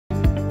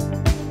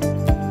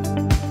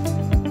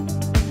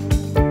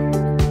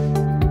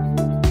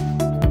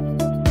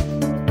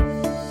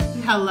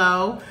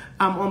hello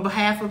on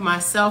behalf of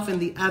myself and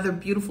the other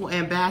beautiful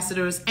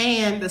ambassadors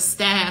and the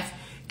staff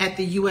at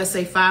the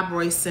USA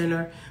Fibroid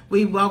Center.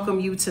 We welcome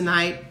you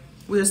tonight.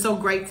 We are so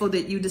grateful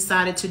that you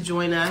decided to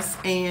join us,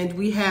 and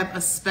we have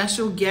a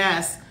special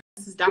guest.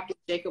 This is Dr.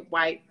 Jacob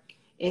White,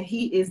 and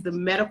he is the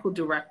medical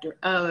director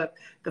of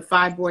the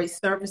Fibroid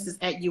Services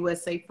at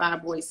USA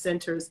Fibroid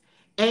Centers,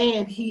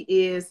 and he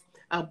is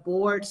a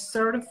board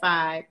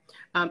certified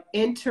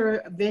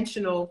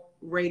interventional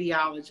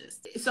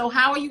radiologist. So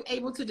how are you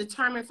able to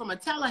determine from a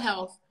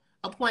telehealth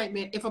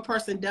appointment if a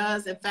person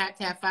does in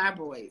fact have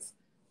fibroids?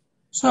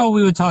 So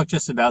we would talk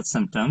just about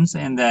symptoms,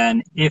 and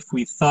then if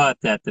we thought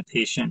that the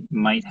patient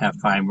might have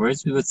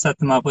fibroids, we would set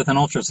them up with an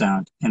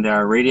ultrasound. And there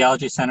are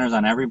radiology centers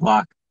on every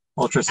block.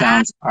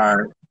 Ultrasounds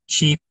are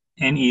cheap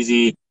and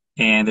easy,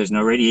 and there's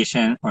no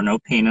radiation or no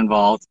pain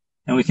involved,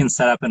 and we can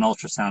set up an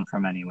ultrasound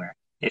from anywhere.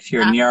 If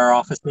you're near our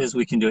offices,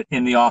 we can do it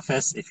in the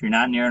office. If you're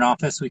not near an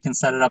office, we can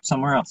set it up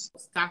somewhere else.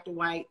 Dr.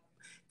 White,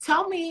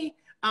 tell me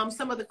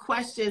some of the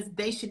questions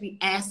they should be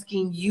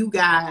asking you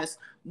guys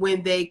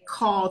when they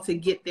call to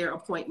get their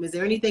appointment. Is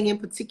there anything in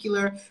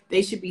particular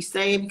they should be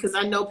saying? Because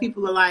I know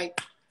people are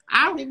like,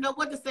 I don't even know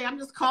what to say. I'm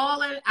just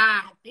calling.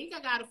 I think I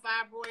got a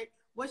fibroid.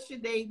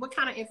 What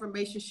kind of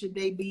information should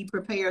they be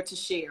prepared to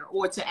share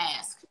or to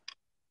ask?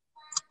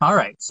 All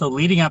right, so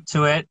leading up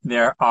to it,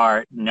 there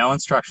are no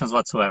instructions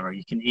whatsoever.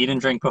 You can eat and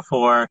drink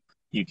before,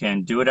 you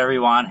can do whatever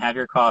you want, have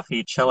your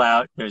coffee, chill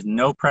out. There's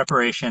no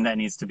preparation that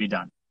needs to be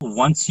done.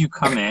 Once you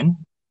come in,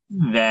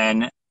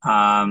 then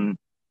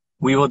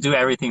we will do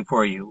everything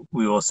for you.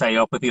 We will set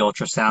you up with the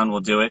ultrasound.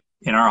 We'll do it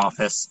in our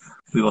office.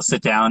 We will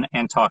sit down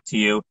and talk to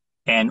you,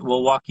 and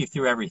we'll walk you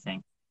through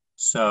everything.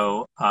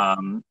 So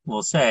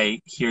we'll say,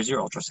 here's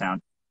your ultrasound.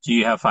 Do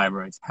you have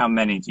fibroids? How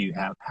many do you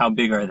have? How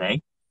big are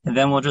they? And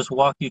then we'll just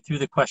walk you through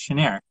the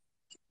questionnaire.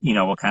 You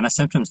know, what kind of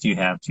symptoms do you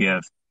have? Do you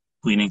have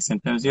bleeding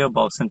symptoms? Do you have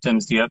bulk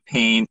symptoms? Do you have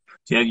pain?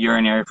 Do you have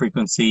urinary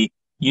frequency?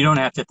 You don't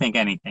have to think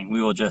anything.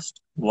 We will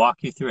just walk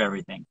you through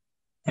everything.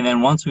 And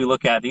then once we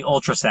look at the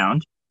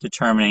ultrasound,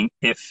 determining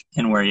if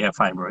and where you have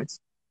fibroids,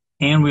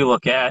 and we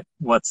look at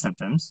what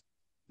symptoms,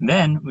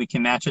 then we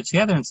can match it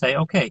together and say,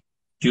 okay,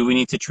 do we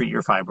need to treat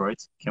your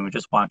fibroids? Can we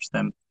just watch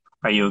them?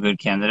 Are you a good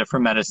candidate for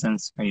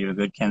medicines? Are you a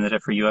good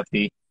candidate for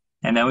UFE?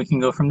 And then we can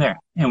go from there.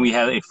 And we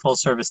have a full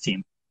service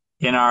team.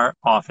 In our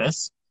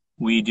office,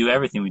 we do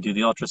everything. We do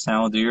the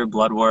ultrasound, we'll do your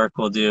blood work,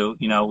 we'll do,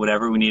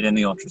 whatever we need in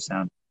the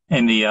ultrasound.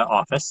 In the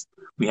office,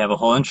 we have a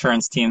whole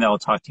insurance team that will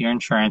talk to your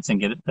insurance and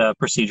get the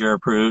procedure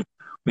approved.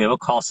 We have a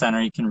call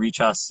center. You can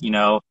reach us,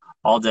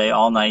 all day,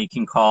 all night. You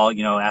can call,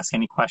 ask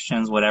any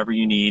questions, whatever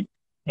you need.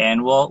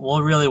 And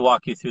we'll really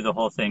walk you through the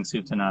whole thing,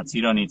 soup to nuts.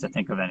 You don't need to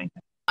think of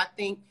anything. I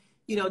think,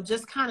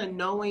 just kind of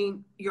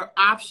knowing your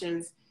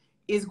options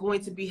is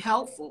going to be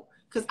helpful.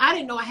 Because I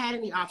didn't know I had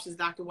any options,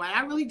 Dr. White.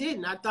 I really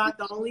didn't. I thought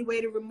the only way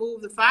to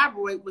remove the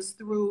fibroid was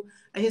through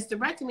a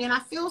hysterectomy. And I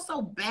feel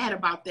so bad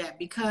about that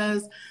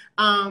because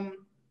I'm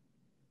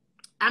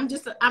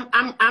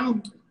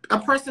a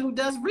person who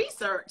does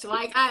research.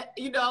 Like I have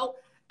 2 or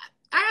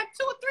 3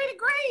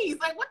 degrees.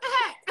 Like what the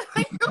heck?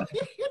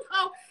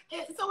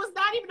 So it's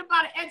not even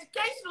about an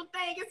educational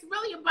thing. It's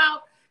really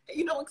about,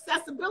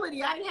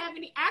 accessibility. I didn't have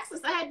any access.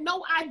 I had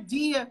no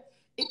idea.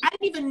 I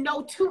didn't even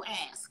know to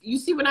ask. You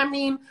see what I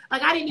mean?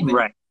 Like I didn't even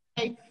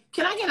say,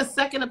 can I get a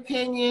second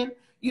opinion?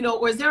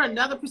 Or is there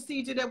another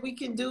procedure that we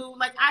can do?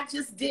 Like I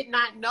just did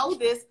not know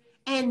this,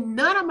 and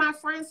none of my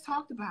friends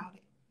talked about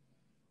it.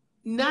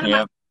 None of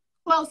my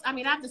close. I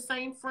mean, I have the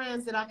same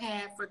friends that I've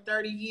had for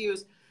 30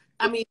 years.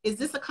 I mean, is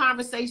this a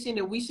conversation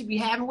that we should be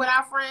having with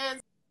our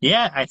friends?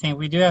 Yeah, I think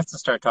we do have to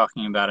start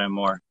talking about it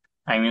more.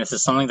 I mean, this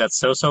is something that's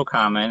so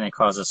common. It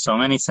causes so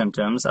many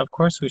symptoms. Of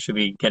course, we should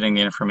be getting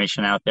the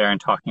information out there and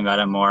talking about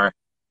it more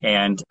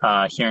and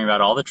hearing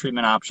about all the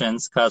treatment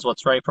options, because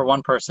what's right for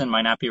one person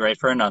might not be right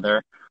for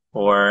another,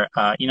 or,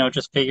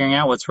 just figuring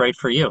out what's right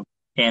for you.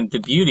 And the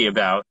beauty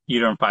about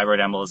uterine fibroid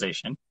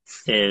embolization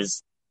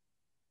is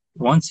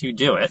once you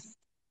do it,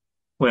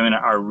 women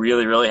are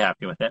really, really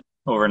happy with it.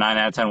 Over 9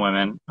 out of 10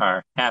 women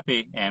are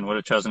happy and would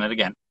have chosen it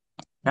again.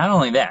 Not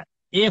only that,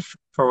 if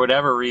for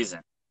whatever reason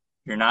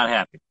you're not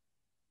happy,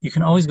 you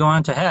can always go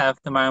on to have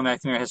the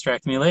myomectomy or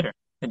hysterectomy later.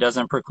 It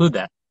doesn't preclude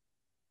that.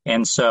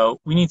 And so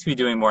we need to be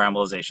doing more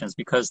embolizations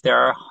because there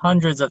are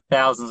hundreds of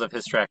thousands of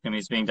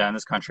hysterectomies being done in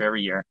this country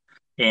every year.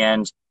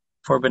 And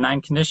for a benign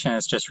condition,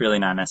 it's just really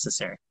not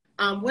necessary.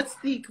 What's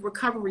the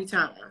recovery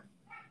time?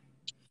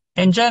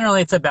 And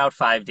generally, it's about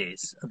 5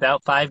 days.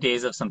 About 5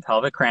 days of some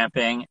pelvic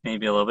cramping,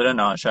 maybe a little bit of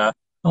nausea,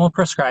 and we'll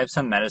prescribe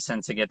some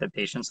medicine to get the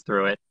patients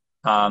through it.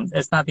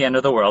 It's not the end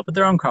of the world, but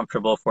they're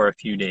uncomfortable for a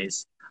few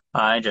days.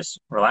 Just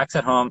relax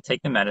at home,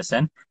 take the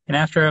medicine, and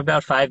after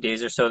about 5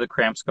 days or so, the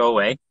cramps go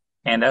away,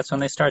 and that's when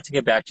they start to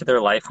get back to their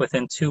life.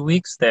 Within 2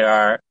 weeks, they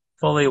are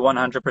fully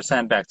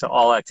 100% back to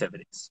all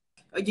activities.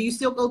 Do you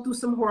still go through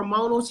some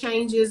hormonal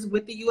changes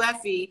with the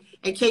UFE,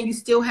 and can you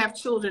still have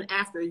children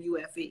after a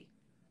UFE?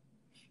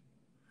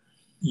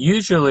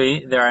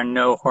 Usually, there are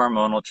no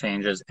hormonal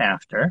changes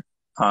after.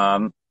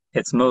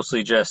 It's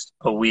mostly just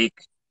a week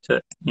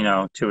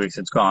after, 2 weeks,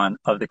 it's gone,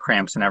 of the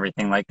cramps and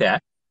everything like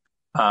that.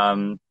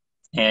 And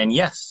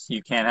yes,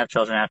 you can have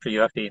children after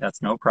UFE.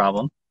 That's no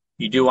problem.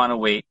 You do want to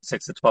wait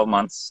 6 to 12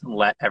 months,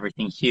 let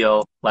everything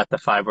heal, let the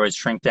fibroids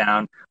shrink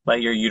down,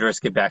 let your uterus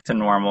get back to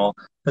normal.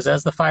 Because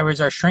as the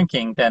fibroids are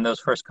shrinking, then those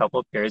first couple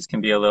of periods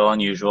can be a little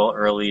unusual,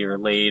 early or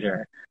late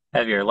or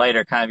heavy or light,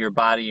 or kind of your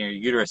body and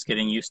your uterus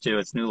getting used to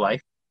its new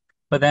life.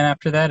 But then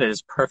after that, it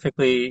is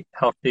perfectly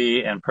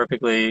healthy and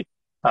perfectly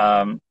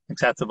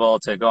acceptable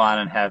to go on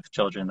and have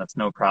children. That's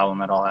no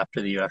problem at all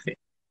after the UFE.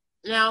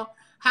 Now,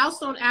 how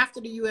soon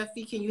after the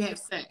UFE can you have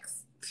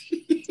sex?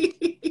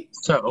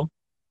 So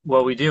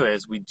what we do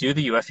is we do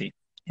the UFE,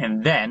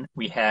 and then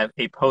we have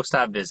a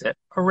post-op visit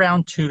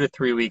around 2 to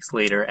 3 weeks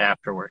later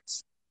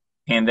afterwards.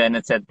 And then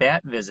it's at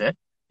that visit,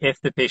 if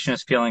the patient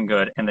is feeling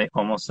good, and they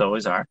almost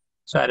always are.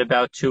 So at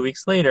about 2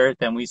 weeks later,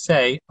 then we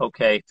say,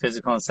 okay,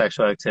 physical and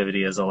sexual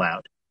activity is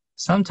allowed.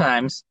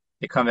 Sometimes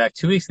they come back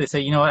 2 weeks, they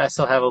say, you know what, I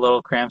still have a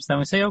little cramps. Then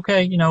we say,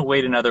 okay,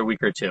 wait another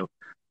week or two.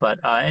 But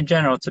in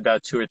general, it's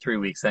about 2 or 3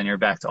 weeks. Then you're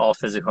back to all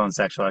physical and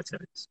sexual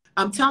activities.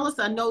 Tell us,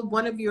 I know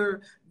one of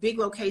your big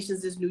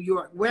locations is New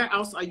York. Where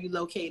else are you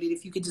located?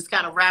 If you could just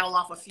kind of rattle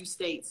off a few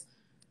states.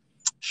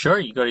 Sure.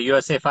 You go to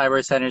USA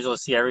Fibroid Centers, you'll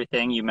see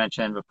everything you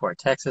mentioned before.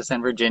 Texas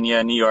and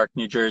Virginia, New York,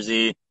 New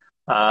Jersey.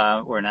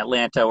 We're in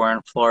Atlanta. We're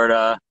in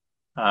Florida.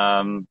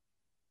 I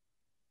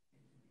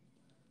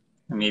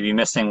may be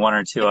missing one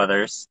or two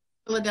others.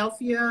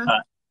 Philadelphia.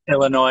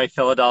 Illinois,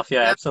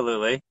 Philadelphia,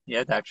 absolutely.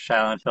 Yeah, Dr.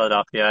 Shiloh in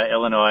Philadelphia,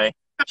 Illinois,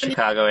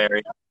 Chicago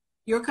area.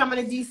 You're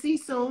coming to D.C.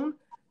 soon.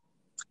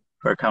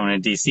 We're coming to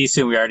D.C.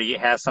 soon. We already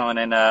have someone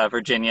in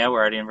Virginia. We're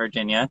already in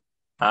Virginia.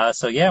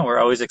 So yeah, we're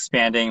always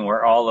expanding.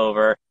 We're all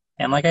over.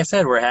 And like I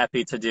said, we're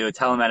happy to do a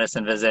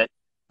telemedicine visit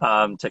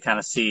to kind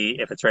of see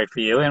if it's right for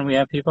you. And we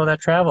have people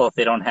that travel. If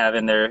they don't have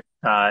in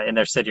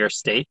their city or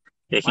state,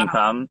 they can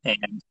come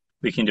and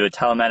we can do a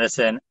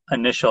telemedicine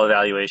initial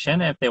evaluation.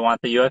 If they want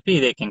the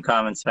UFE, they can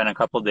come and spend a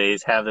couple of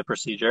days, have the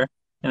procedure,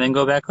 and then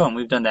go back home.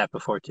 We've done that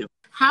before too.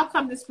 How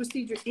come this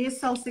procedure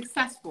is so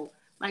successful?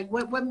 Like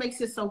what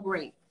makes it so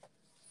great?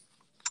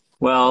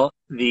 Well,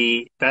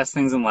 the best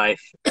things in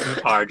life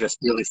are just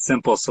really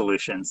simple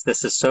solutions.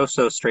 This is so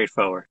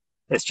straightforward.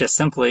 It's just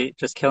simply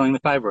just killing the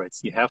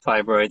fibroids. You have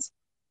fibroids,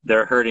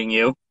 they're hurting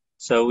you.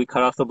 So we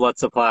cut off the blood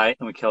supply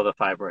and we kill the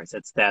fibroids.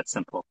 It's that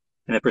simple.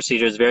 And the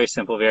procedure is very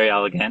simple, very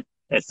elegant.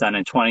 It's done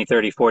in 20,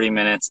 30, 40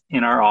 minutes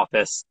in our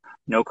office.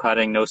 No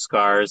cutting, no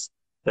scars.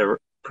 The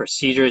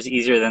procedure is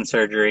easier than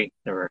surgery.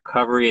 The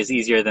recovery is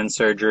easier than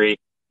surgery.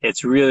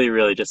 It's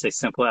really just a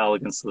simple,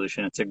 elegant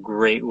solution. It's a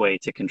great way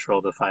to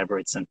control the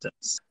fibroid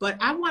symptoms. But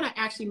I want to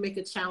actually make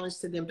a challenge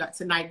to them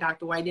tonight,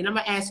 Dr. White. And I'm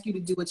going to ask you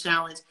to do a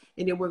challenge,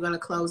 and then we're going to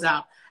close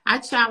out. I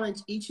challenge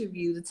each of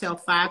you to tell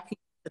 5 people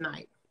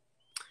tonight.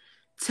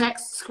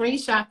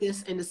 Screenshot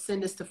this and to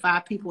send this to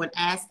 5 people and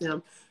ask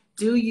them,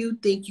 do you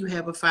think you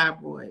have a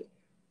fibroid?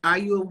 Are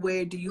you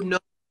aware? Do you know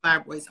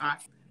what fibroids are?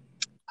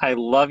 I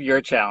love your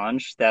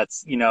challenge.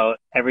 That's,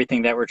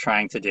 everything that we're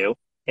trying to do.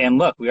 And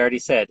look, we already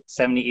said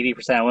 70,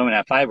 80% of women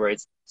have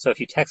fibroids. So if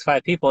you text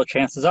 5 people,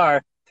 chances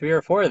are 3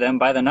 or 4 of them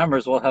by the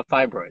numbers will have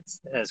fibroids,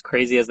 as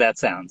crazy as that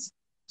sounds.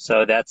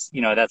 So that's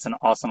an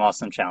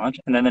awesome challenge.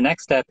 And then the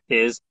next step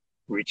is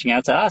reaching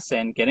out to us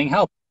and getting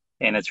help.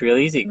 And it's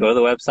really easy. Go to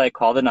the website,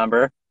 call the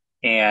number,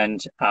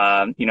 and,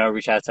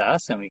 reach out to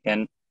us, and we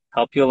can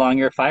help you along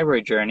your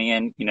fibroid journey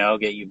and,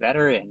 get you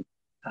better and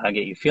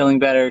get you feeling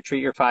better,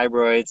 treat your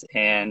fibroids,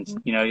 and,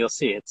 you'll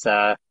see it's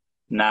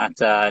not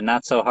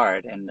so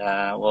hard, and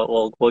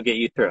we'll get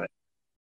you through it.